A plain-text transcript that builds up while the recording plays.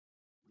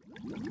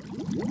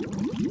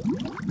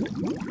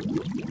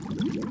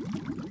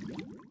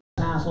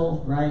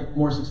Hassle, right?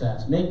 More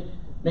success. Make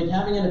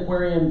having an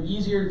aquarium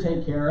easier to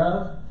take care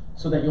of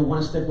so that you'll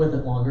want to stick with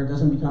it longer. It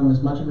doesn't become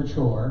as much of a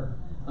chore.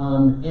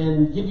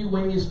 And give you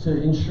ways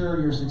to ensure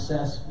your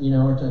success,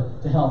 or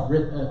to help.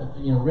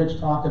 Rich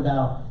talked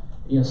about,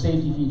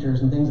 safety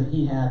features and things that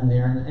he had in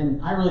there.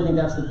 And I really think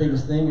that's the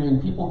biggest thing. I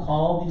mean, people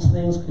call these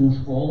things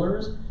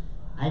controllers.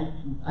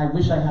 I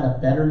wish I had a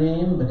better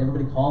name, but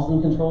everybody calls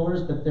them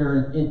controllers, but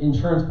they're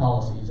insurance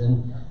policies.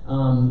 And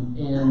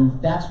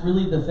that's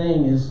really the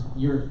thing is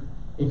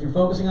if you're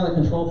focusing on the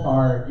control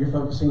part, you're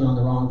focusing on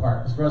the wrong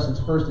part. Because for us, it's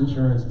first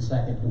insurance and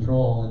second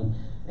control.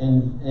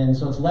 And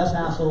so it's less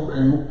hassle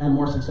and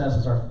more success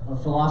is our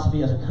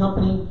philosophy as a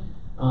company.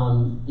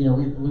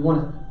 We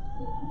want to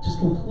just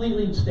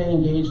completely stay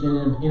engaged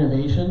in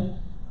innovation.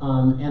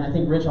 And I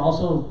think Rich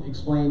also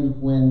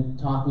explained when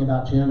talking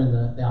about Jim and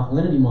the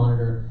alkalinity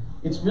monitor,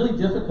 it's really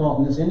difficult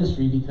in this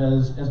industry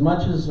because as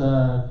much as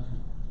the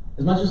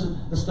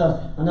stuff,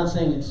 I'm not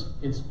saying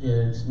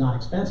it's not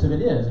expensive,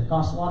 it is. It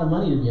costs a lot of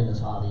money to be in this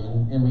hobby,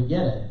 and we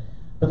get it.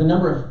 But the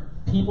number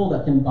of people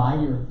that can buy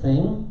your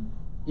thing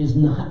is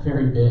not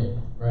very big,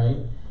 right?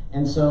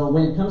 And so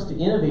when it comes to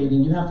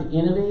innovating, you have to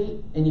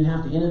innovate, and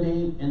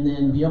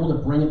then be able to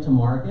bring it to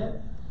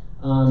market,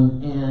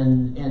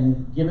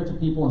 and give it to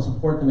people and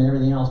support them and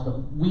everything else.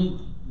 But we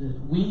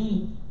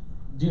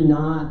do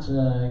not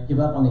give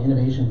up on the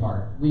innovation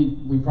part.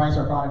 We price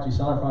our products, we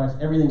sell our products,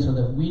 everything, so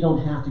that we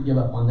don't have to give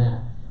up on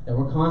that. That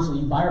we're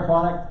constantly, you buy our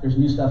product, there's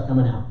new stuff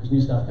coming out. There's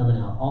new stuff coming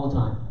out all the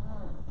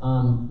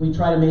time. We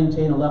try to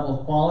maintain a level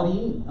of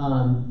quality,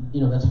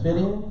 that's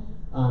fitting,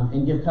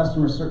 and give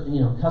customers,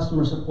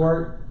 customer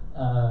support.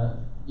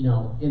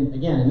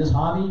 In this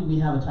hobby, we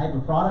have a type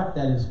of product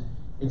that is,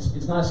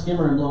 it's not a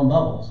skimmer and blowing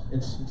bubbles.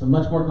 It's a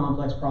much more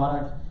complex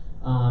product.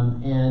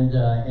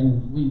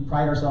 And we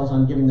pride ourselves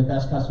on giving the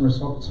best customer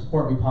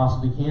support we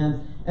possibly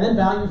can, and then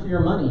value for your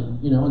money,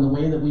 in the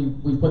way that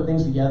we put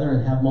things together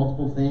and have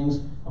multiple things.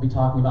 I'll be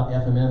talking about the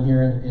FMM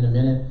here in a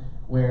minute,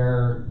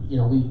 where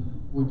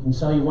we can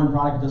sell you one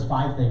product that does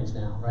 5 things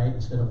now, right,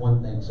 instead of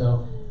one thing.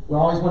 So we're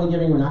always one to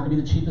giving. We're not going to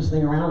be the cheapest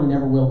thing around. We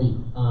never will be,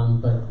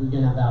 but we're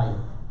going to have value.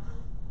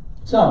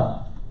 So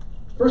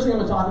first thing I'm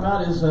going to talk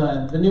about is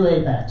the new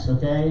Apex,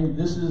 okay?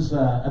 This is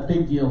a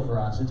big deal for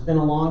us. It's been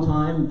a long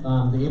time.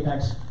 The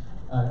Apex,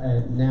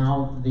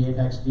 now the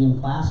Apex Dean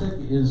Classic,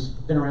 has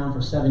been around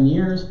for 7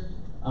 years.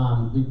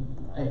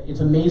 It's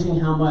amazing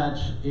how much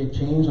it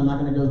changed. I'm not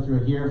going to go through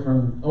it here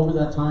from over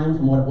that time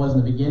from what it was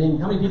in the beginning.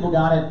 How many people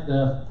got it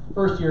the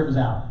first year it was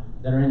out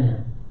that are in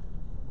here?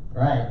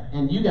 Right,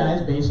 and you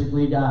guys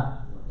basically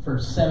got, for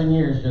 7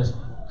 years, just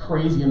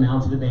crazy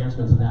amounts of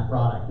advancements in that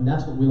product, and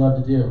that's what we love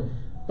to do.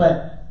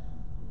 But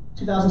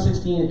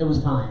 2016, it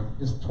was time.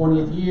 It's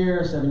 20th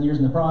year, 7 years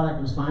in the product.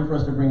 It was time for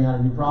us to bring out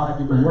a new product.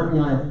 We've been working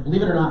on it,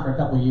 believe it or not, for a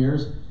couple of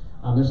years.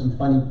 There's some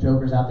funny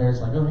jokers out there.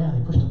 It's like, oh yeah,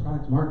 they pushed the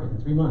product to market in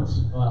 3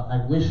 months. Well,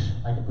 I wish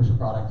I could push a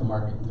product to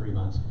market in 3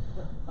 months.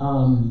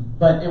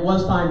 But it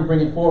was time to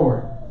bring it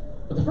forward.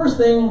 But the first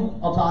thing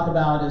I'll talk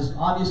about is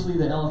obviously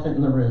the elephant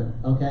in the room,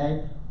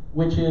 okay?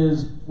 Which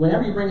is,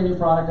 whenever you bring a new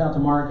product out to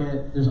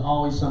market, there's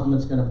always something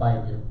that's going to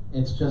bite you.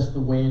 It's just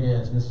the way it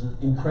is. And it's an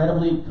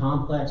incredibly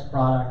complex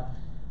product.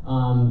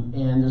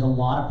 And there's a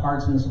lot of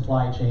parts in the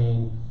supply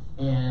chain,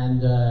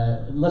 and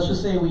let's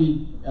just say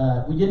we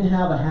didn't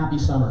have a happy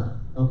summer,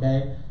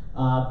 okay?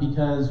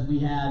 Because we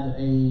had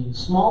a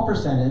small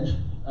percentage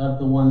of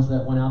the ones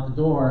that went out the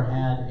door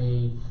had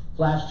a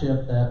flash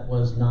chip that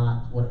was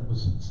not what it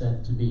was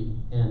said to be,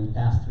 and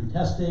passed through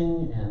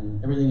testing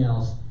and everything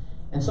else.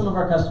 And some of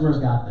our customers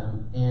got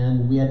them,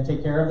 and we had to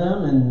take care of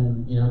them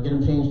and get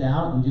them changed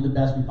out and do the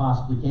best we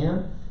possibly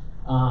can.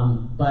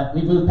 But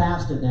we've moved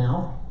past it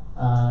now.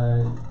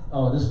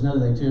 This is another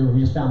thing too. We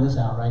just found this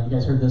out, right? You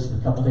guys heard this a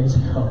couple days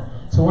ago.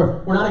 So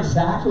we're not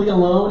exactly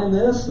alone in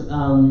this.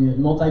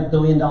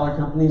 Multi-billion-dollar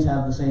companies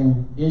have the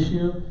same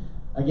issue.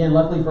 Again,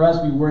 luckily for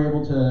us, we were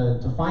able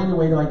to find a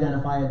way to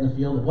identify it in the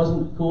field. It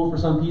wasn't cool for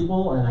some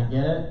people, and I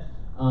get it.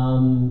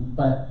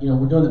 But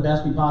we're doing the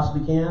best we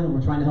possibly can.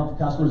 We're trying to help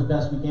the customers the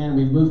best we can.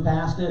 We've moved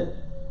past it.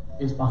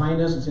 It's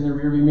behind us. It's in the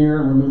rearview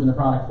mirror, and we're moving the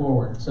product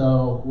forward.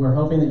 So we're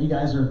hoping that you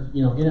guys are,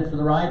 in it for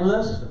the ride with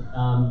us.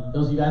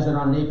 Those of you guys that are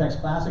on an Apex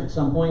Classic at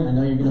some point, I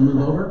know you're going to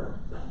move over.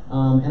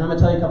 And I'm going to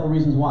tell you a couple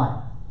reasons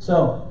why.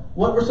 So,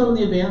 what were some of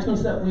the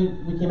advancements that we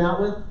came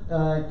out with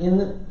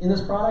in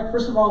this product?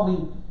 First of all,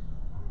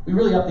 we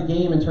really upped the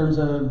game in terms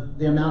of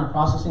the amount of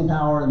processing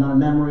power, the amount of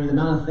memory, the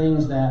amount of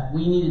things that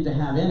we needed to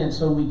have in it,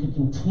 so we could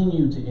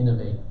continue to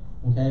innovate.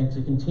 Okay,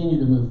 to continue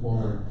to move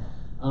forward.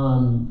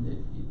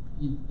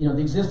 The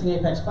existing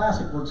Apex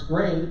Classic works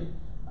great,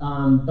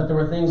 but there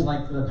were things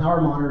like the power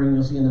monitoring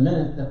you'll see in a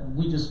minute that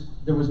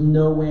there was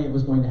no way it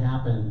was going to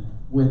happen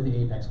with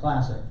the Apex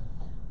Classic.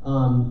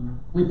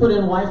 We put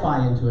in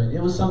Wi-Fi into it.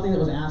 It was something that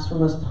was asked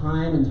from us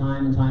time and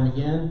time and time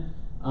again.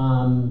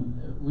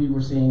 We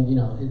were seeing,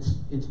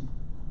 it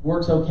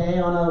works okay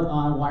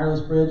on a wireless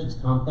bridge. It's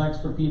complex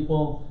for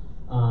people.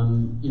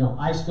 You know,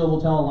 I still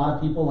will tell a lot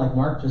of people, like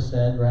Mark just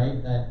said,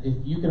 right, that if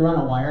you can run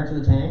a wire to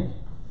the tank,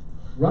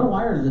 run a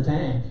wire to the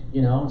tank.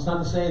 You know, it's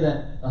not to say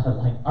that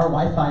like our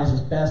Wi-Fi is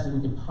as best as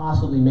we could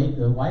possibly make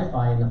the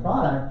Wi-Fi in the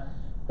product,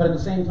 but at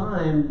the same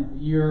time,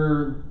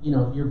 you're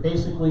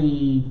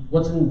basically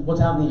what's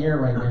out in the air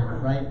right now,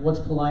 right? What's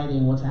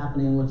colliding? What's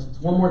happening? It's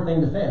one more thing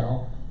to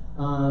fail.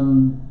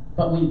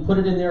 But we put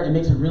it in there. It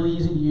makes it really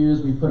easy to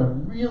use. We put a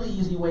really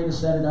easy way to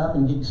set it up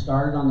and get you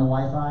started on the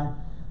Wi-Fi.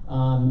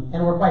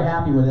 And we're quite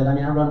happy with it. I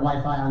mean, I run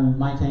Wi-Fi on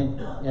my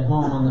tank at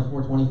home on the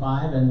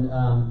 425,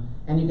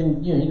 and you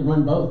can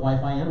run both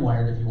Wi-Fi and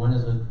wired if you want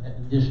as an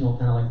additional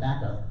kind of like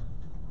backup.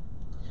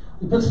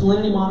 We put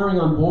salinity monitoring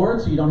on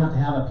board, so you don't have to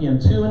have a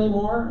PM2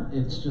 anymore.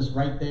 It's just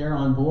right there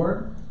on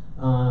board.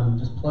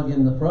 Just plug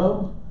in the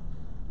probe.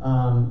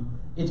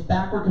 It's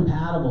backward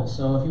compatible,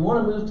 so if you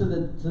want to move to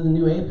the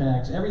new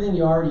Apex, everything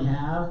you already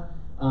have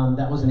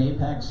that was an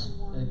Apex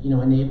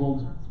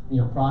enabled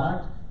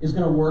product is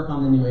going to work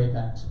on the new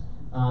Apex.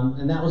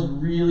 And that was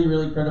really,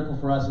 really critical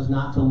for us, is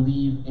not to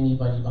leave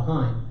anybody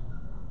behind.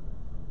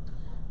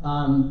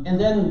 And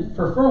then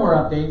for firmware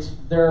updates,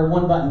 they're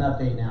one button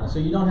update now. So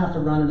you don't have to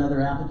run another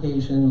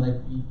application like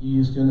you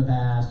used to in the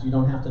past. You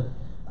don't have to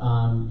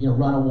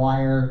run a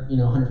wire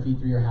 100 feet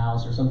through your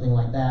house or something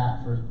like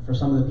that for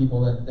some of the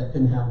people that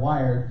couldn't have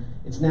wired.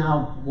 It's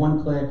now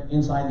one click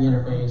inside the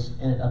interface,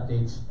 and it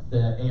updates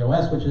the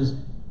AOS, which is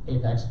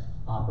Apex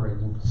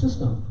Operating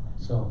System.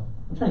 So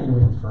I'm trying to get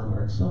away from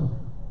firmware. It's so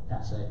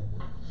passe.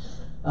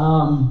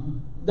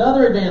 The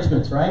other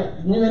advancements,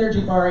 right? New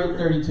Energy Bar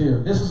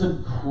 832. This is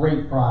a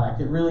great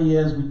product. It really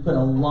is. We put a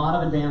lot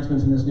of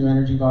advancements in this new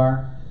Energy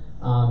Bar.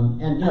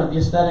 And the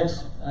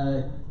aesthetics,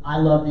 I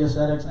love the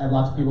aesthetics. I have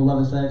lots of people who love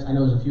the aesthetics. I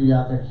know there's a few of you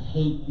out there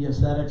hate the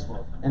aesthetics.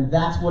 And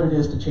that's what it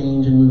is to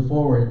change and move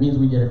forward. It means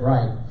we did it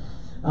right.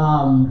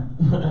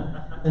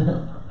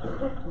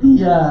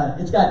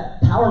 It's got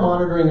power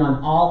monitoring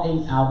on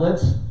all 8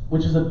 outlets,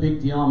 which is a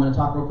big deal. I'm going to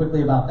talk real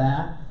quickly about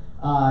that.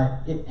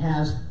 It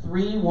has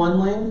 3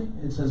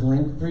 1-link, it says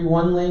link, 3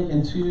 1-link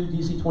and 2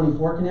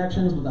 DC-24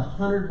 connections with a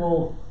 100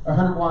 volt or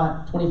 100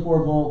 watt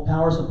 24 volt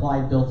power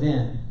supply built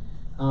in.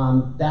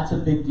 That's a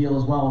big deal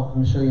as well. I'm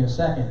going to show you in a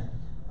second.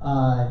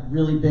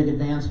 Really big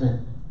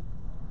advancement.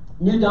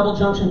 New double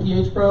junction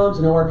pH probes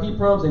and ORP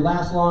probes. They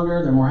last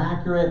longer, they're more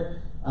accurate.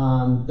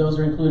 Those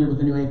are included with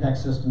the new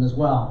Apex system as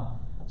well.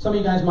 Some of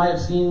you guys might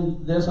have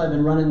seen this. I've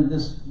been running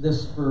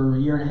this for a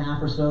year and a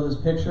half or so, this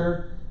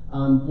picture.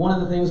 One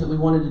of the things that we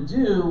wanted to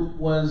do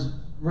was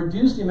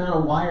reduce the amount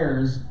of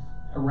wires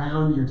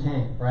around your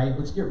tank, right?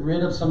 Let's get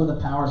rid of some of the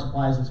power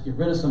supplies. Let's get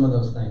rid of some of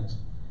those things.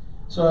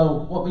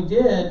 So what we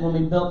did when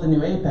we built the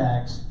new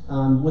Apex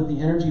with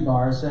the Energy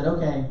Bar said,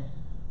 okay,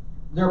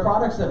 there are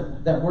products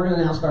that we're going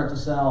to now start to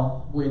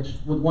sell, which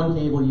with one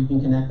cable you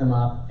can connect them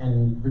up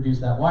and reduce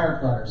that wire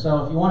clutter.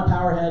 So if you want a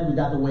power head, we've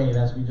got the Wave,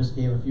 as we just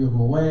gave a few of them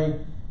away.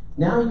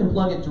 Now you can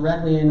plug it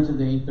directly into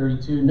the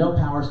 832, no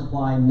power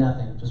supply,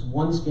 nothing, just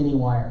one skinny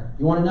wire.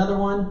 You want another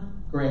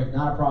one? Great,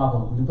 not a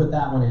problem. We can put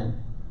that one in.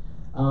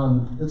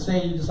 Let's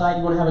say you decide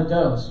you want to have a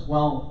dose.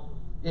 Well,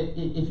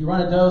 if you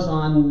run a dose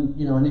on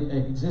an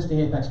existing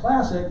Apex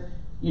Classic,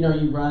 you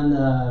run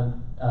the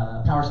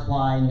power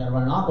supply and you got to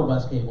run an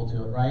Aquabus cable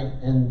to it, right?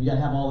 And you got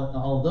to have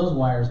all of those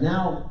wires.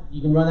 Now you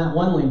can run that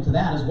one link to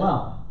that as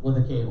well with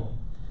a cable.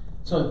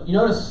 So you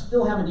notice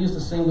still haven't used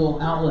a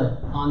single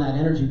outlet on that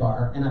Energy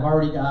Bar, and I've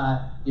already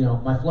got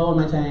my flow in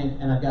my tank,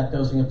 and I've got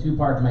dosing of 2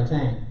 part in my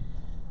tank.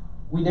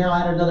 We now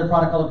added another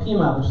product called a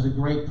PMUP, which is a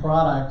great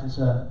product. It's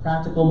a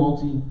practical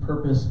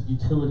multi-purpose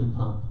utility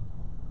pump.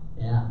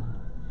 Yeah,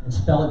 and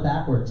spell it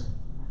backwards.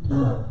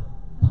 PMUP,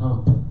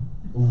 pump.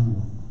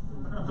 Ooh,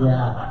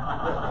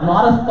 yeah. A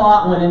lot of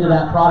thought went into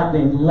that product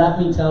name, let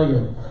me tell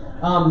you.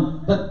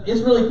 But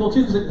it's really cool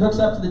too because it hooks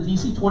up to the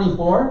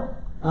DC-24.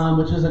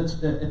 Which is a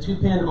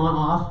 2-pin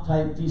on-off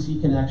type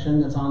DC connection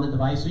that's on the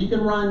device. So you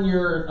can run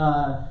your,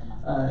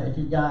 if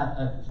you've got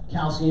a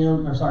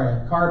carbon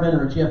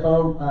or a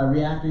GFO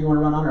reactor you want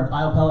to run on, or a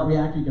biopellet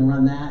reactor, you can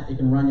run that. It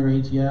can run your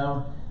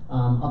ATO.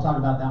 I'll talk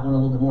about that one a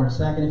little bit more in a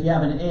second. If you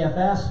have an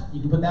AFS,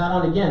 you can put that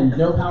on again.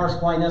 No power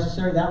supply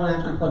necessary. That one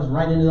actually plugs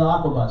right into the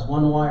Aquabus,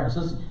 one wire.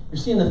 So you're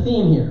seeing the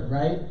theme here,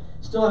 right?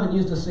 Still haven't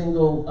used a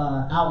single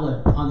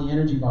outlet on the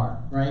Energy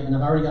Bar, right? And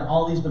I've already got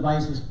all these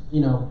devices,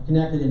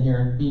 connected in here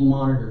and being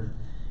monitored.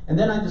 And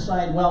then I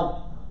decide,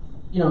 well,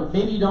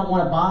 maybe you don't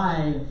want to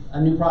buy a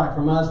new product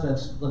from us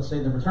that's, let's say,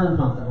 the return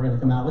pump that we're going to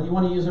come out with. You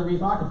want to use a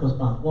Reef Octopus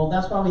pump. Well,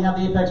 that's why we have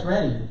the Apex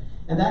Ready.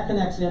 And that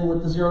connects in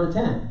with the 0 to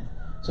 10.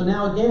 So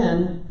now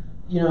again,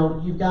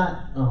 you've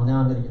got, oh, now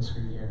I'm going to get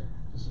screwed here.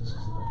 This is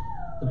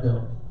the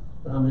build.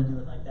 But I'm going to do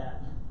it like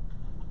that.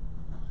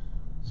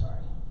 Sorry.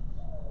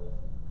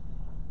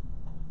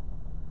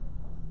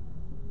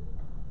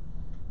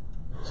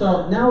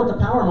 So now with the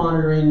power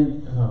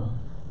monitoring, oh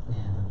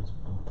man, that was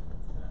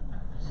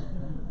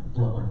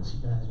blowing, as you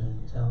guys are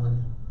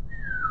telling.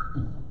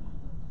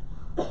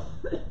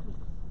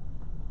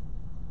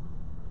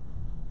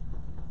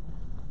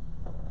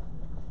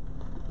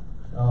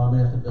 Oh, I'm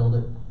gonna have to build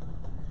it.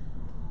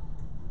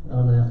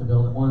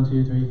 1,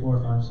 2,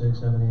 5, 6,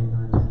 7, 8,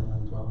 9, 10,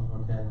 11, 12.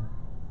 Okay.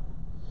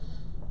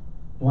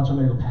 Watch, I'm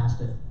going to go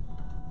past it.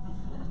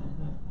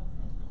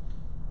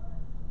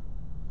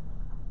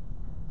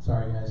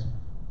 Sorry, guys.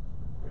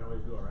 We can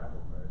always do a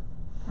raffle prize.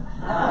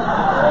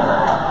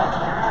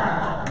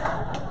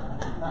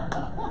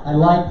 I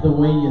like the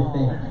way you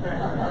think.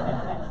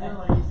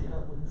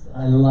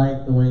 I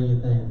like the way you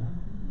think.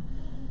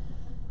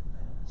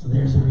 So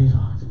there's a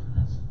Revox.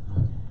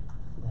 Okay.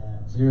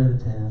 Yeah, 0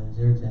 to 10,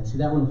 0 to 10. See,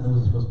 that one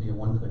was supposed to be a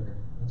one clicker.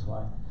 That's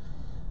why.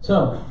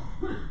 So,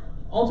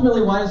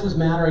 ultimately, why does this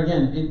matter?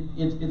 Again,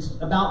 it's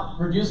about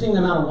reducing the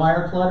amount of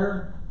wire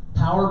clutter,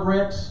 power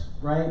bricks,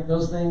 right?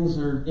 Those things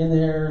are in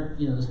there.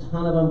 You know, there's a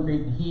ton of them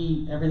creating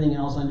heat, everything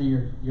else under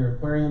your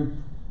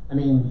aquarium. I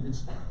mean,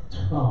 it's,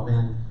 oh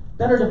man.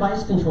 Better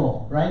device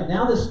control, right?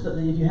 Now if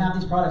you have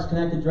these products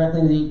connected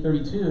directly to the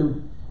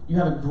 832, you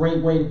have a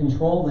great way to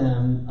control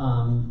them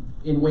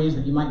in ways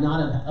that you might not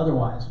have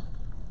otherwise.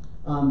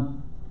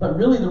 But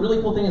really, the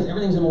really cool thing is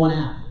everything's in one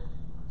app.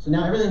 So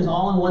now everything's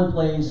all in one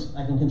place.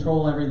 I can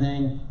control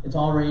everything. It's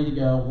all ready to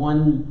go.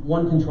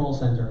 One control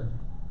center.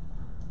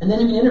 And then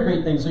you can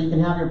integrate things, so you can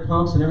have your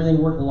pumps and everything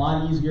work a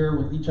lot easier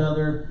with each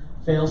other,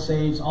 fail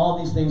safes, all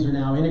of these things are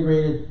now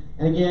integrated.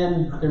 And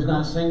again, there's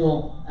not a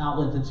single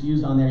outlet that's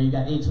used on there. You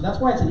got 8. So that's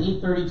why it's an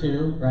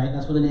 832, right?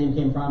 That's where the name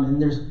came from.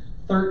 And there's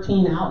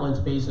 13 outlets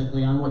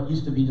basically on what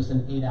used to be just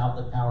an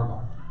 8-outlet power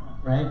bar,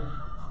 right?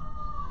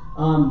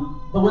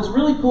 But what's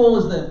really cool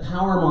is the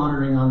power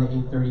monitoring on the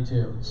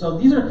 832. So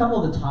these are a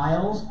couple of the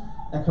tiles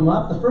that come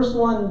up. The first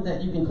one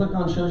that you can click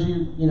on shows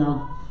you,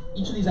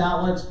 each of these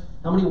outlets,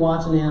 how many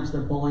watts and amps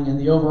they're pulling, and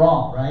the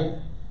overall, right?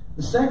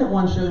 The second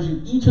one shows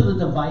you each of the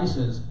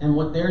devices and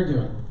what they're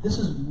doing. This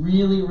is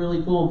really,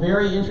 really cool,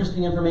 very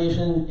interesting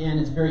information, and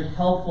it's very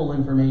helpful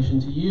information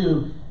to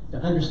you to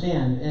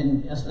understand,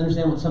 and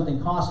understand what something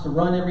costs to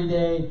run every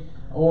day,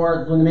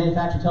 or when the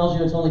manufacturer tells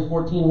you it's only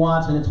 14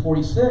 watts and it's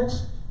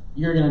 46,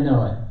 you're going to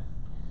know it.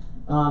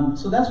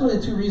 So that's really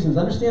the two reasons.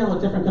 Understand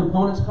what different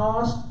components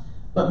cost,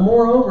 but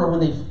moreover, when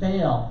they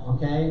fail,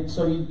 okay?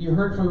 So you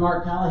heard from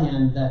Mark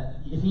Callahan that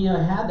if he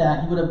had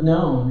that, he would have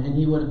known, and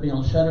he would have been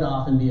able to shut it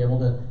off and be able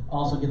to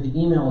also get the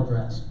email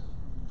address,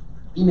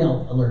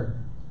 email alert.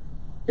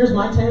 Here's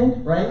my tank,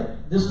 right?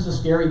 This is a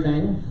scary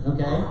thing,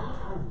 okay?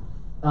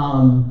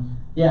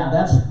 Yeah,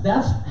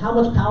 that's how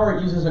much power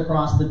it uses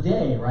across the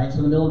day, right? So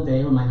in the middle of the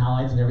day when my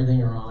halides and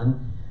everything are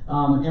on.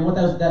 And what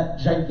that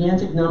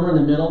gigantic number in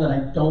the middle that I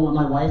don't want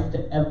my wife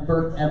to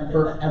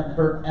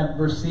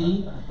ever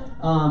see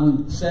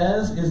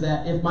says is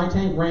that if my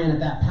tank ran at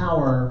that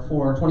power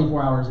for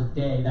 24 hours a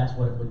day, that's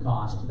what it would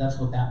cost. That's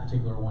what that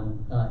particular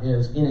one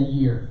is in a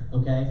year,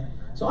 okay?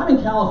 So I'm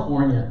in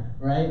California,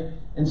 right?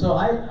 And so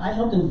I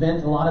helped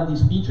invent a lot of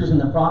these features in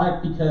the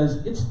product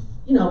because it's,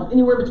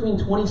 anywhere between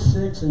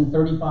 26 and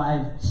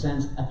 35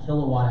 cents a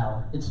kilowatt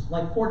hour. It's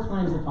like 4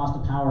 times the cost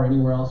of power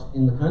anywhere else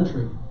in the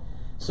country.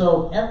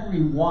 So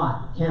every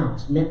watt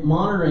counts.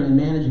 Monitoring and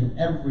managing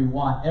every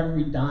watt,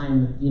 every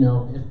dime,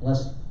 if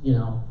less,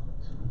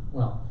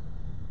 well.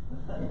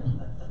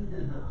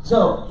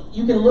 So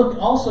you can look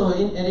also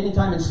at any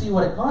time and see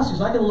what it costs you.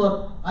 So I can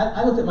look,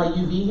 I looked at my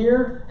UV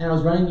here, and I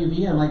was running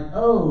UV, and I'm like,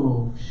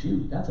 oh,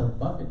 shoot, that's a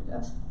bucket.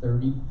 That's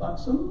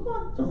 $30 a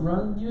month to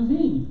run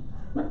UV.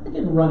 I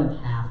can run it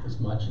half as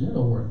much, and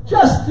it'll work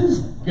just as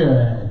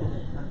good.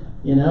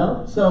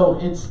 So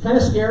it's kind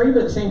of scary,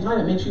 but at the same time,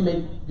 it makes you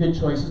make good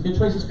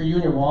choices for you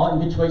and your wallet,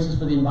 and good choices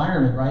for the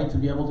environment, right, to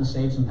be able to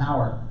save some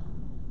power.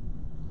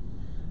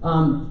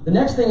 The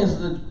next thing is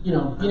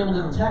being able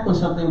to detect when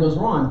something goes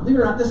wrong. Believe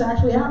it or not, this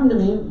actually happened to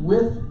me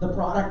with the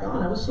product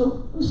on. It was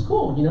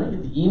cool. You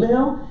get the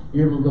email,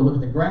 you're able to go look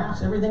at the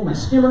graphs, everything. My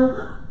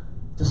skimmer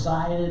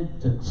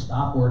decided to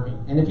stop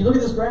working. And if you look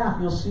at this graph,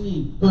 you'll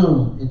see,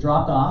 boom, it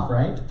dropped off,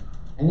 right?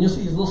 And you'll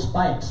see these little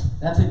spikes.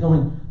 That's it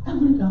going, I'm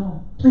going to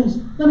go. Please,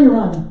 let me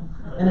run.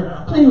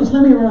 And please,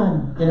 let me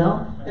run,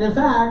 And in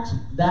fact,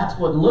 that's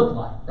what it looked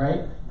like,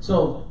 right?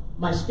 So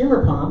my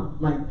skimmer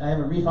pump, I have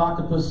a Reef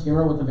Octopus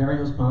skimmer with a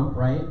Varios pump,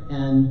 right?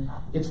 And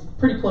it's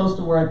pretty close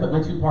to where I put my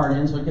 2-part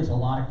in, so it gets a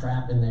lot of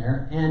crap in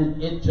there. And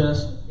it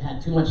just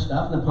had too much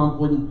stuff, and the pump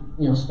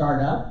wouldn't,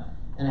 start up.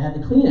 And I had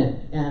to clean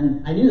it,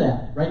 and I knew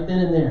that right then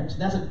and there. So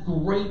that's a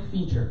great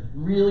feature,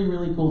 really,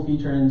 really cool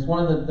feature, and it's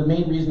one of the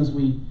main reasons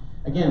we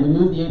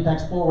moved the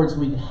Apex forward so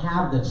we could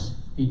have this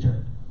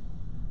feature.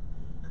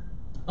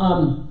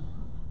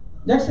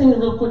 Next thing to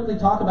real quickly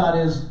talk about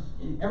is,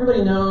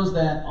 everybody knows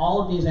that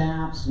all of these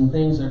apps and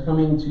things are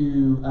coming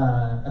to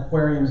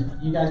aquariums.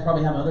 You guys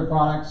probably have other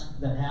products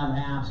that have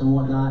apps and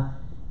whatnot,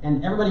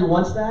 and everybody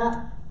wants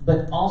that.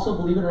 But also,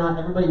 believe it or not,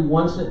 everybody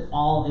wants it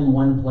all in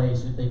one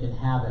place if they could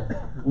have it,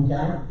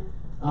 okay?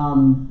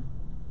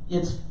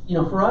 It's,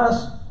 for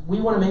us, we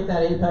want to make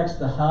that Apex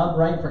the hub,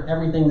 right, for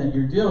everything that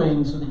you're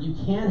doing so that you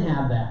can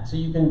have that, so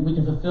we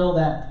can fulfill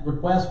that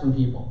request from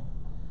people.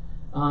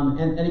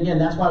 And again,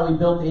 that's why we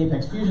built the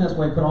Apex Fusion, that's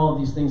why I put all of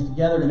these things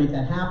together to make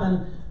that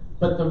happen.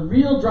 But the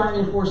real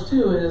driving force,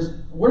 too, is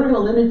we're not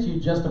going to limit you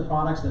just to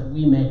products that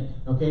we make,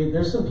 okay?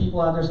 There's some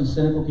people out there, some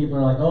cynical people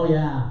who are like, oh,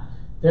 yeah,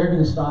 they're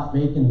going to stop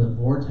making the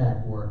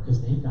Vortec work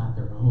because they've got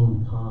their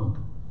own pump.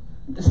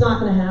 It's not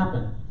going to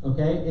happen,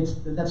 okay?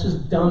 That's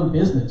just dumb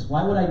business.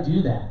 Why would I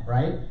do that,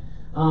 right?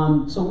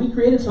 So we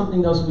created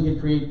something though so we could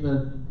create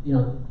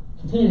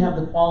continue to have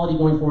the quality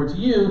going forward to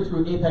you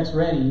through Apex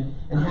Ready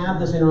and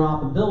have this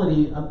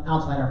interoperability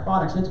outside our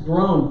products, and it's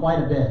grown quite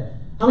a bit.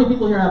 How many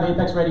people here have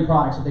Apex Ready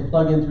products that they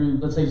plug in through,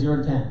 let's say,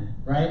 0 to 10,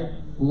 right?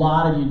 A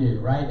lot of you do,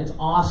 right? It's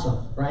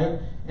awesome, right?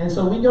 And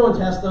so we go and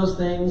test those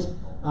things,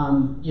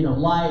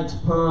 lights,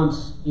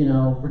 pumps,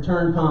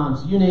 return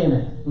pumps, you name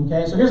it,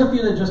 okay? So here's a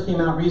few that just came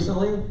out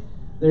recently.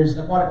 There's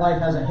Aquatic Life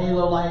has a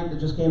Halo light that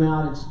just came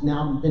out. It's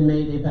now been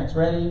made Apex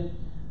Ready.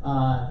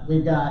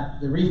 We've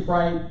got the Reef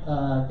Bright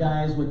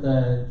guys with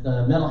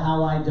the metal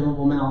halide,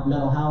 dimmable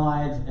metal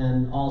halides,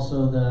 and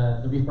also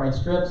the Reef Bright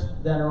strips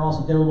that are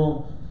also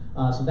dimmable.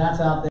 So that's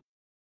out there.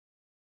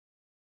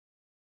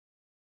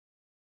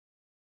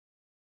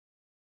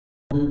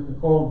 The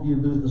Coral View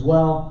booth as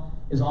well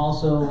is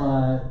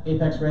also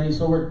Apex Ready.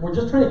 So we're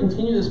just trying to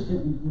continue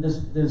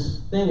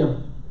this thing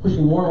of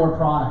pushing more and more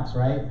products,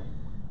 right?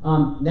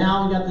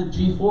 Now we got the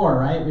G4,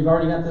 right? We've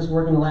already got this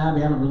working in the lab.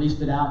 We haven't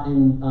released it out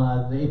in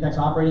the Apex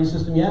operating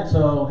system yet.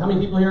 So how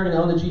many people here are going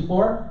to own the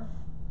G4?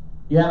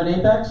 You have an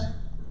Apex?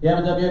 You have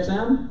a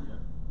WXM?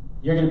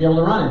 You're going to be able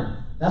to run it.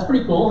 That's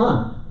pretty cool,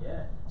 huh?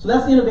 Yeah. So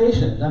that's the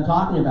innovation that I'm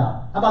talking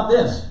about. How about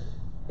this?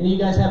 Any of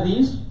you guys have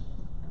these?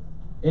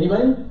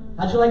 Anybody?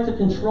 How'd you like to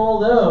control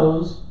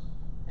those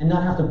and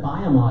not have to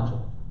buy a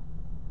module?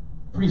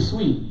 Pretty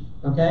sweet,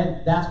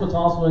 okay? That's what's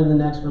also in the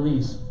next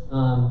release.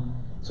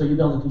 So you'll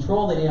be able to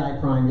control the AI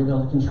Prime, you'll be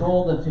able to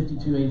control the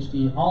 52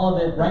 HD, all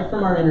of it right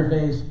from our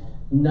interface,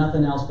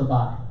 nothing else to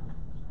buy.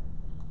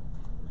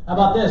 How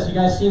about this? You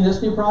guys seen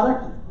this new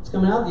product? It's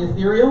coming out, the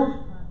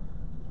Ethereal?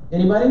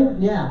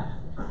 Anybody? Yeah.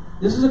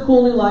 This is a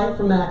cool new light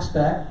from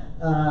MacSpec,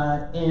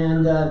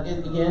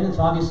 again, it's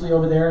obviously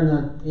over there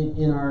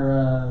in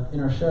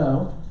our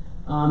show.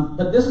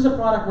 But this is a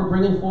product we're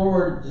bringing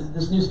forward,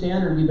 this new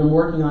standard we've been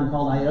working on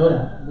called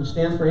IOTA, which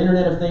stands for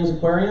Internet of Things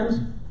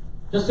Aquariums.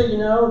 Just so you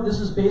know, this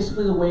is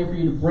basically the way for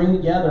you to bring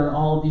together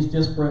all of these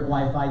disparate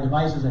Wi-Fi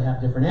devices that have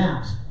different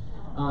apps.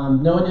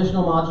 No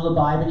additional module to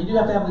buy, but you do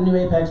have to have the new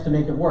Apex to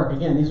make it work.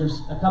 Again, these are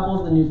a couple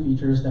of the new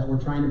features that we're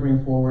trying to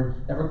bring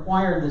forward that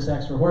require this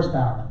extra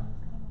horsepower.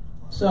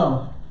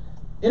 So,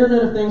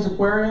 Internet of Things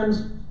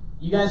Aquariums.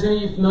 You guys, any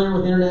of you familiar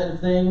with Internet of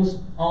Things?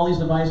 All these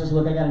devices,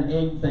 look, I got an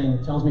egg thing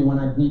that tells me when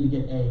I need to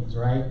get eggs,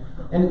 right?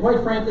 And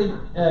quite frankly,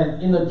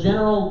 in the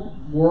general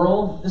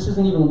world, this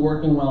isn't even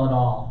working well at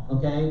all,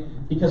 okay?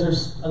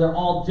 Because they're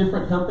all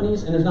different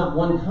companies, and there's not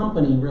one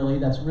company, really,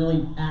 that's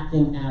really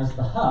acting as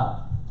the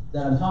hub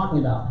that I'm talking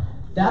about.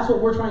 That's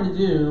what we're trying to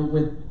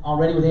do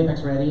already with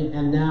Apex Ready,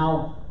 and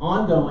now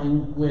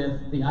ongoing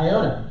with the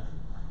IOTA.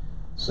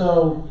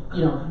 So,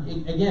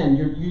 again,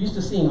 you're used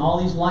to seeing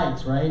all these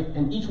lights, right?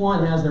 And each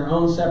one has their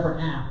own separate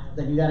app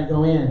that you got to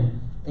go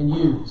in and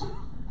use.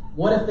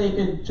 What if they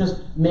could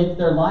just make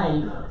their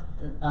light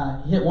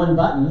hit one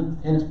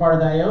button and it's part of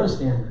the IOTA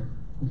standard,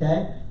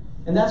 okay?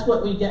 And that's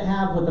what we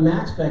have with the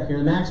MacSpec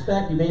here. The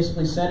MacSpec, you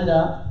basically set it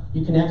up,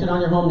 you connect it on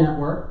your home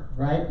network,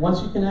 right?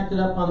 Once you connect it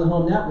up on the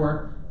home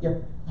network,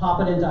 you pop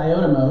it into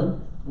IOTA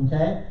mode,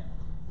 okay?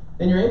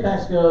 Then your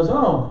Apex goes,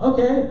 oh,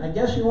 okay, I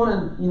guess you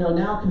want to,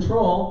 now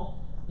control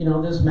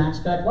this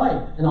MacSpec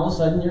light, and all of a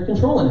sudden you're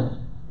controlling it.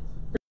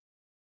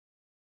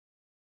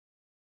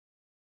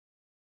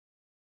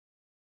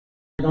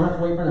 You don't have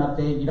to wait for an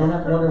update. You don't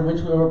have to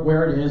wonder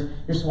where it is.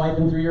 You're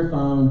swiping through your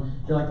phone.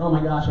 You're like, oh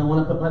my gosh, I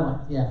want to put my light.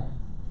 Yeah,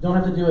 don't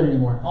have to do it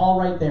anymore. All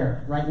right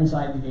there, right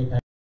inside the Apex.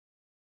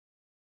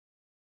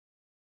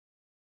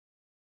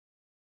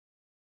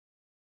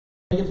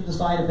 They get to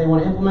decide if they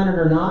want to implement it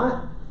or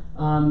not.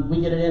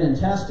 We get it in and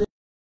test it.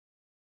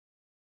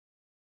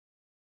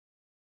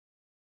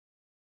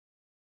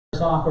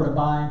 Software to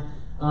buy,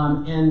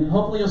 and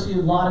hopefully you'll see a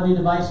lot of new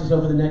devices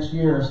over the next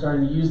year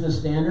starting to use this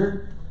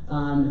standard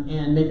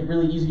and make it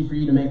really easy for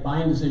you to make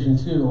buying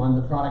decisions too on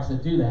the products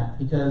that do that,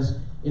 because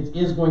it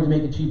is going to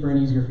make it cheaper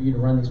and easier for you to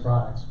run these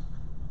products.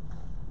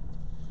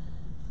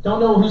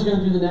 Don't know who's going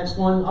to do the next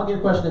one. I'll get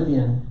a question at the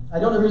end. I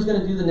don't know who's going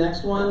to do the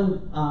next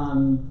one.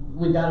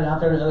 We've got it out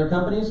there to other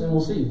companies, and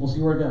we'll see. We'll see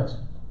where it goes.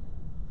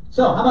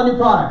 So, how about new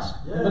products?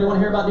 Anybody want to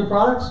hear about new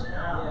products?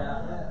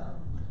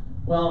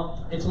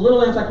 Well, it's a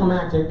little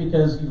anticlimactic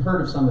because you've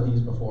heard of some of these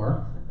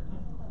before.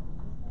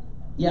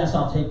 Yes,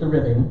 I'll take the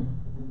ribbing.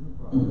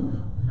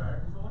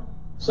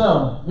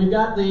 So, we've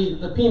got the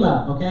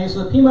PMUP, okay?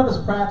 So the PMUP is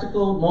a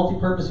practical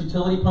multi-purpose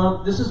utility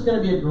pump. This is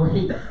going to be a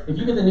great, if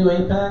you get the new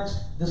Apex,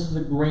 this is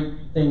a great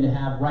thing to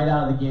have right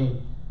out of the gate.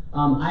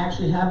 I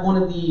actually have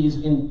one of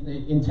these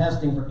in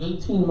testing for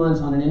 18 months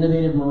on an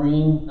innovative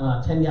marine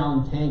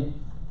 10-gallon tank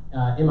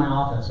in my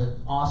office,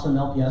 an awesome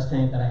LPS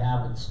tank that I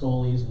have with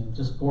Scolies and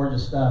just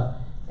gorgeous stuff.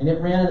 And it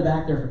ran in the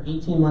back there for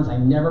 18 months. I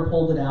never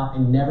pulled it out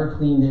and never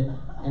cleaned it.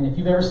 And if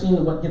you've ever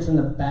seen what gets in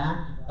the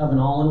back of an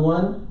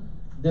all-in-one,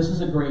 this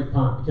is a great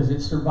pump because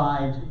it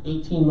survived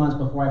 18 months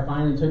before I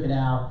finally took it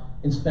out,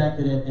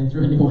 inspected it, and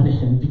threw a new one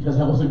in because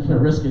I wasn't going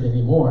to risk it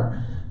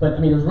anymore. But I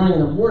mean, it was running in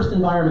the worst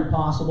environment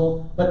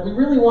possible. But we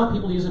really want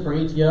people to use it for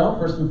ATO,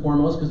 first and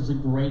foremost, because it's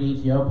a great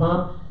ATO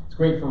pump. It's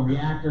great for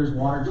reactors,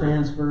 water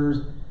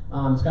transfers.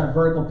 It's got a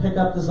vertical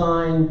pickup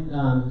design,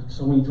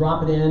 so when you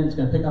drop it in, it's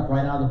going to pick up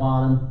right out of the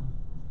bottom.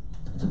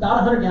 It's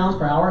about 100 gallons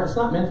per hour. It's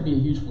not meant to be a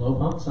huge flow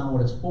pump. It's not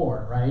what it's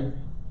for, right?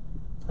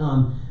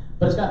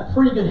 But it's got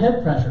pretty good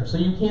head pressure, so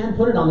you can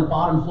put it on the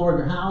bottom floor of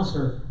your house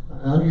or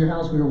under your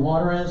house where your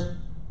water is,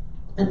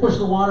 and push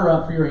the water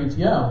up for your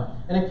ATO.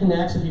 And it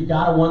connects if you've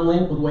got a one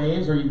link with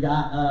waves or you've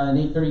got an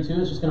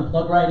 832. It's just going to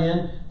plug right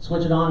in,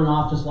 switch it on and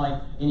off just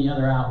like any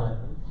other outlet.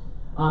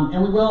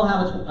 And we will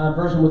have a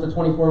version with a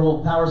 24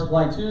 volt power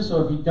supply too,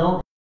 so if you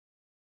don't,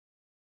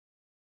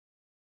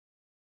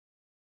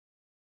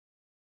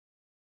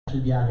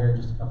 should be out here in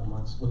just a couple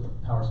months with the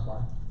power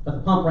supply. But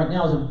the pump right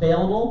now is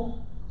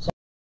available.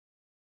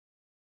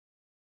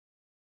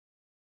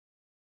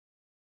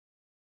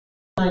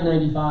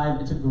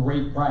 $9.95. It's a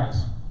great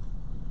price.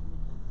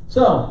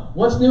 So,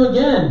 what's new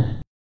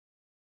again?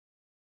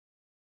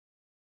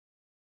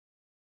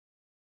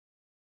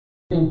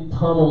 Being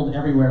pummeled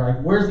everywhere.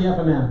 Like, where's the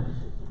FMM?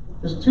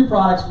 There's two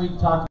products we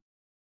talked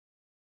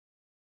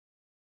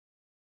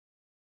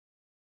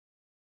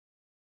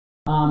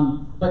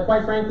about. But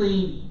quite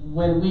frankly,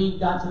 when we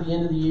got to the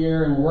end of the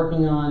year and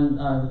working on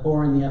the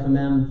core and the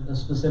FMM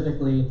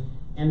specifically,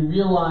 and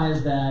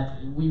realized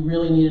that we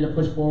really needed to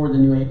push forward the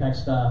new Apex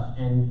stuff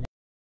and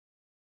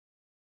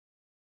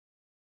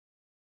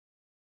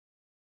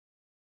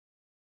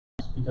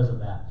because of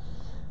that.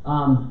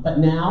 But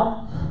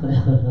now,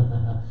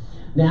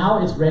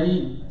 now it's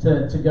ready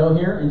to go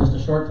here in just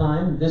a short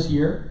time this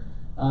year.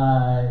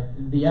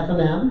 The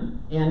FMM,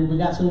 and we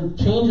got some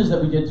changes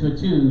that we did to it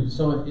too,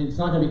 so it's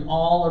not going to be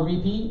all a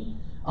repeat.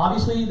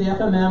 Obviously, the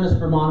FMM is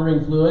for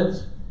monitoring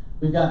fluids.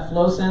 We've got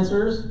flow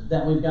sensors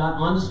that we've got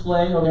on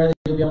display over there that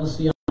you'll be able to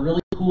see on a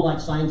really cool, like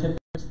scientific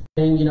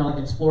thing, you know, like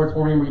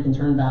exploratorium where you can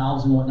turn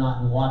valves and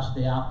whatnot and watch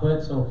the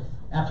output. So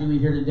after you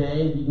leave here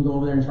today, you can go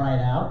over there and try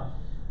it out.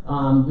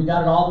 We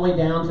got it all the way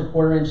down to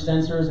 1/4-inch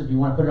sensors. If you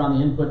want to put it on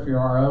the input for your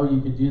RO, you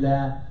could do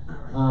that.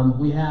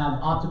 We have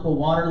optical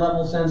water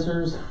level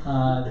sensors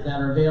that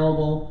are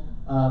available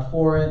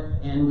for it,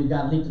 and we've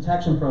got leak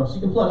detection probes. So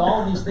you can plug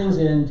all of these things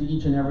into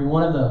each and every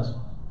one of those.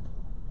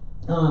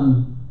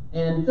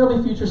 And there'll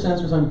be future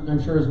sensors,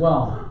 I'm sure, as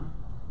well.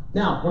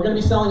 Now, we're going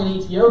to be selling an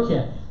ATO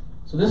kit.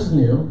 So this is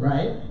new,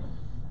 right?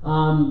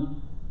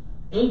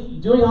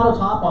 Doing auto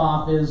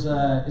top-off is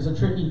a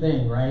tricky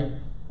thing, right?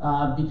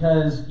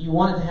 Because you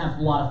want it to have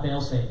a lot of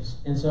fail-safes.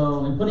 And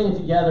so in putting it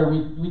together,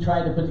 we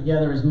tried to put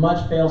together as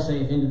much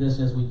fail-safe into this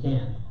as we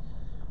can.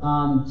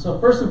 So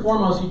first and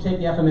foremost, you take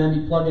the FMM,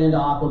 you plug it into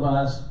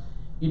Aquabus,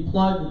 you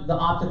plug the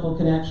optical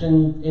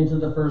connection into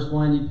the first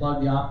one, you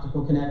plug the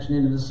optical connection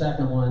into the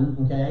second one,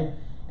 okay?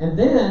 And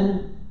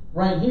then,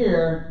 right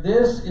here,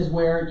 this is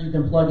where you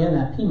can plug in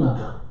that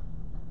PMUP.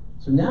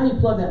 So now you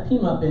plug that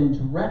PMUP in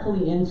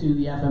directly into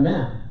the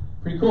FMM.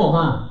 Pretty cool,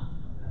 huh?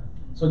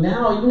 So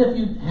now, even if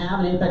you have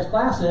an Apex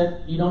Classic,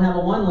 you don't have a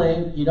one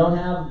link, you don't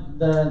have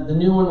the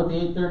new one with the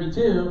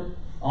 832,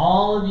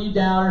 all of you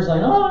doubters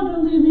like, oh, I'm going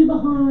to leave me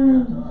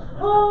behind.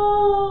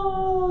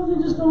 Oh,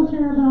 they just don't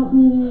care about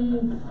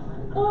me.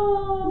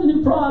 Oh, the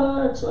new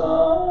products.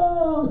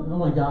 Oh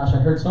my gosh, I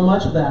heard so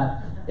much of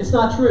that. It's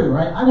not true,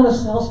 right? I want to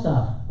sell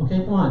stuff.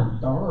 Okay, come on.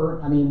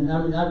 I mean,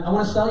 I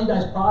want to sell you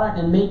guys product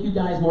and make you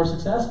guys more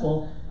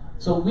successful.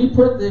 So we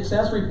put the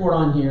accessory port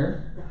on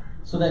here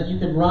so that you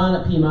can run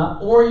a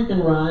PMUP, or you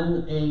can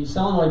run a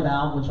solenoid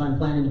valve, which I'm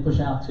planning to push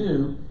out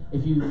too,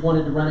 if you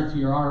wanted to run it to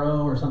your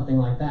RO or something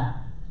like that.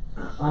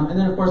 And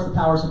then, of course, the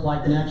power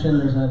supply connection.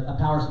 There's a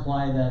power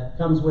supply that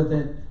comes with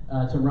it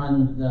to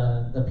run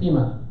the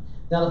PMUP.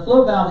 Now, the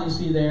float valve that you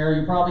see there,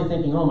 you're probably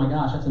thinking, oh my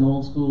gosh, that's an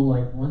old school,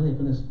 like, why did they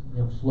put this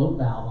float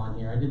valve on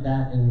here? I did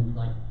that in,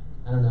 like,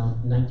 I don't know,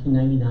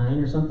 1999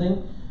 or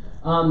something.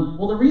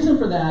 Well, the reason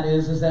for that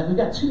is that we've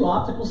got two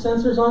optical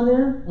sensors on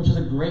there, which is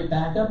a great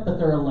backup, but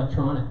they're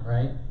electronic,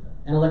 right?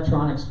 And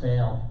electronics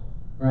fail,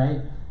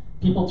 right?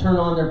 People turn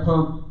on their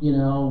pump,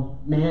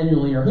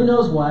 manually or who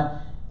knows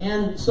what.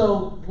 And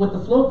so what the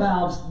float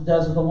valves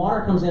does is the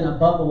water comes in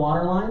above the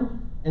water line,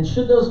 and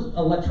should those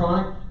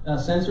electronic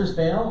sensors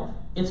fail,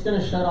 it's going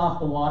to shut off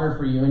the water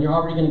for you, and you're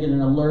already going to get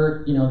an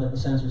alert, that the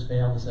sensors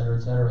failed, et cetera,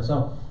 et cetera.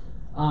 So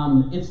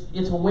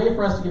it's a way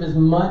for us to give as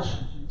much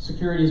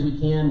security as we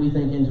can, we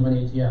think, into an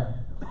ATO.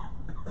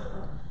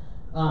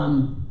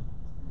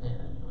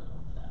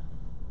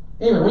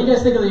 Anyway, what do you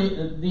guys think of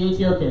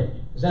the ATO kit?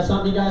 Is that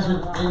something you guys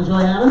would enjoy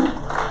having?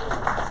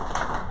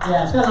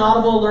 Yeah, it's got an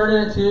audible alert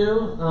in it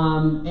too.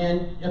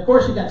 And of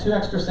course, you've got two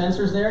extra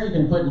sensors there. You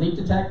can put leak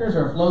detectors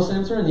or a flow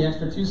sensor and the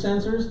extra two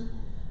sensors.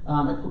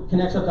 It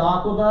connects up to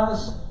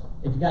Aquabus.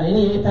 If you've got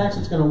any Apex,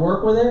 it's going to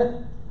work with it.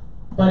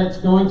 But it's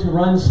going to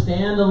run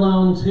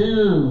standalone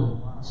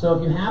too. So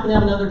if you happen to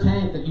have another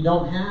tank that you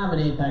don't have an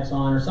Apex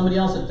on, or somebody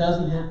else that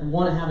doesn't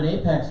want to have an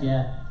Apex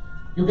yet,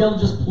 you'll be able to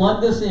just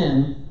plug this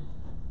in,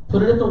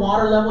 put it at the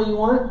water level you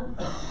want,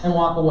 and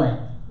walk away.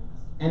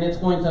 and it's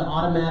going to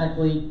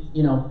automatically,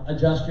 you know,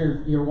 adjust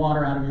your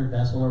water out of your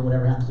vessel or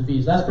whatever it happens to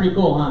be. So that's pretty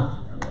cool, huh?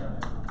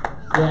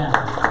 Yeah,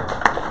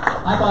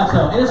 I thought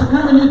so. And it's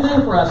kind of a new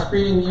thing for us,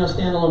 creating, you know,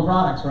 standalone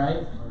products,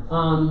 right?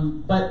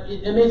 But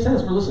it made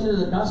sense. We're listening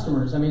to the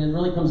customers. I mean, it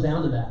really comes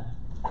down to that.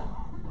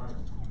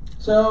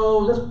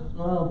 So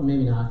well,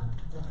 maybe not.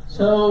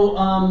 So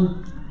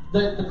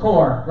the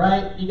core,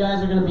 right? You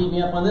guys are going to beat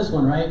me up on this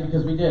one, right?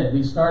 Because we did.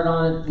 We started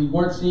on it. We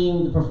weren't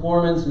seeing the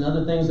performance and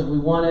other things that we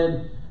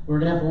wanted. We were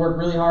going to have to work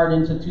really hard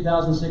into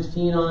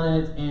 2016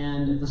 on it,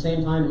 and at the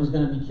same time, it was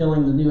going to be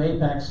killing the new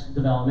Apex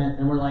development.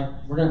 And we're like,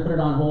 we're going to put it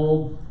on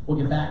hold. We'll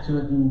get back to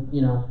it in,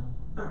 you know,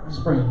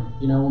 spring.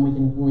 You know,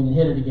 when we can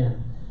hit it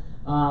again.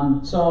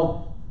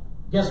 So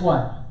guess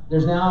what?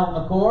 There's now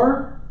a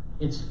core.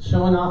 It's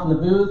showing off in the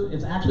booth.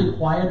 It's actually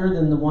quieter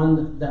than the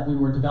one that we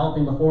were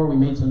developing before. We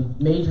made some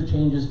major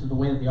changes to the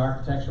way that the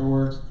architecture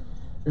works.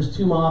 There's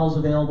 2 models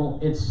available.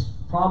 It's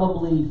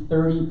probably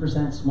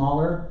 30%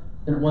 smaller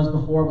than it was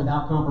before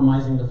without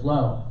compromising the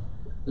flow.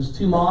 There's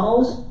 2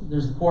 models.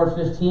 There's the Core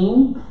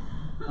 15.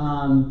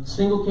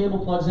 Single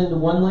cable plugs into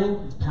 1 link.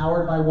 It's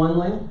powered by 1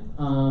 link,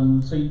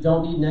 so you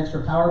don't need an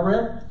extra power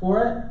brick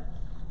for it.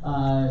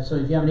 So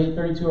if you have an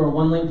 832 or a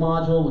 1 link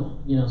module with,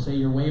 you know, say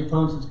your wave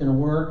pumps, it's going to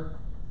work.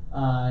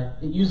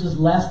 It uses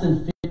less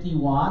than 50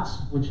 watts,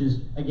 which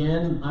is,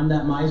 again, I'm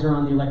that miser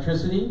on the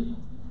electricity.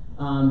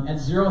 At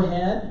 0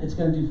 head, it's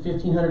going to do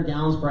 1,500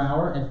 gallons per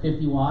hour at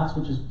 50 watts,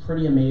 which is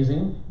pretty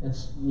amazing.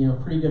 It's, you know,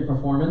 pretty good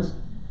performance.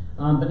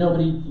 But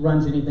nobody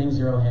runs anything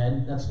 0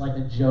 head. That's like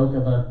a joke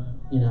of a,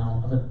 you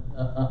know,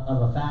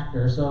 of a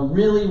factor. So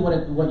really,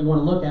 what you want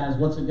to look at is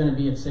what's it going to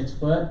be at 6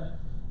 foot.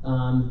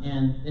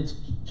 And it's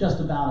just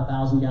about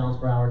 1,000 gallons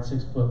per hour at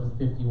 6 foot with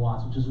 50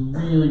 watts, which is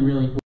really,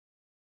 really cool.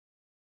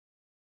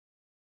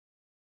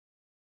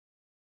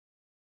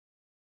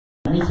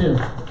 Me too.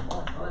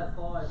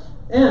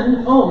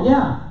 And, oh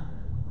yeah,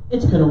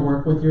 it's going to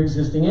work with your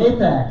existing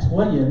Apex.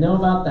 What do you know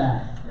about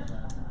that?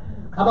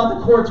 How about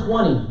the Core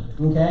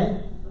 20,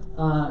 okay?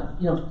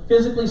 You know,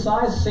 physically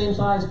sized, same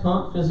size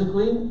pump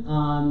physically.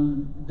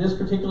 This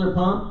particular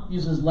pump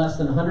uses less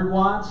than 100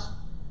 watts.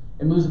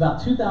 It moves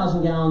about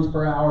 2,000 gallons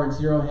per hour at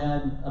 0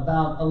 head,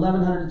 about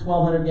 1,100 to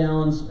 1,200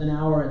 gallons an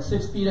hour at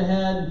 6 feet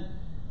ahead.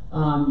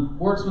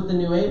 Works with the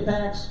new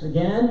Apex,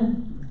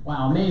 again.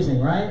 Wow,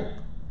 amazing, right?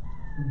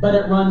 But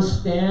it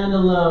runs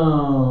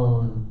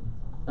standalone.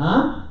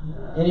 Huh?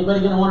 Anybody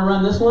going to want to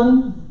run this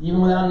one, even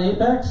without an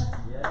Apex?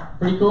 Yeah.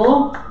 Pretty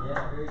cool?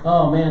 Yeah, very cool.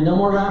 Oh man, no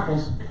more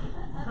raffles.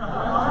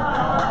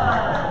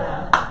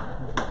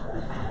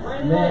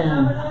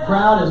 Man,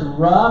 crowd is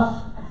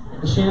rough.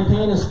 The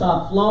champagne has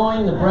stopped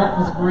flowing. The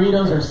breakfast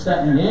burritos are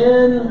setting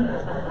in.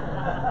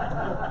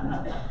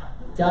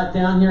 Got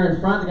down here in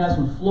front, the guys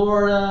from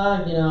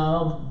Florida, you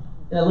know.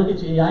 Yeah, look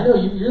at you. I know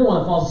you're the one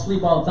that falls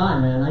asleep all the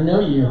time, man. I know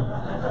you.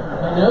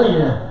 I know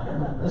you.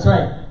 That's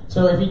right.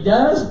 So if he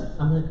does,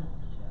 I'm going to be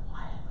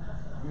quiet.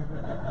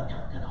 We're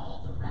going to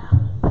hold the raffle.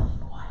 Be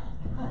quiet.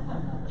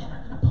 And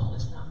I'm going to pull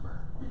his number.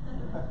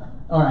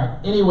 All right.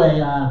 Anyway,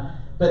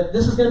 but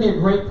this is going to be a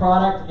great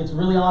product. It's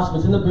really awesome.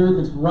 It's in the booth.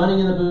 It's running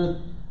in the booth.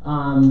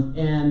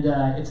 And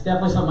it's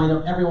definitely something I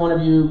know every one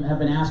of you have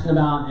been asking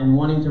about and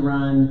wanting to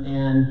run.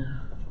 And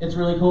it's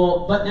really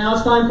cool. But now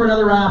it's time for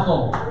another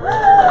raffle.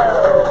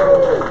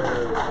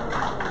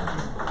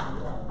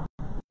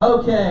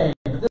 Okay.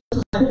 I think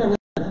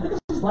this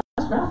is the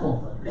last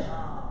raffle.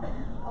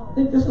 I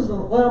think this is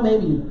well,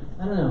 maybe.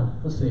 I don't know.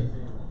 Let's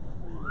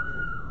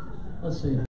see.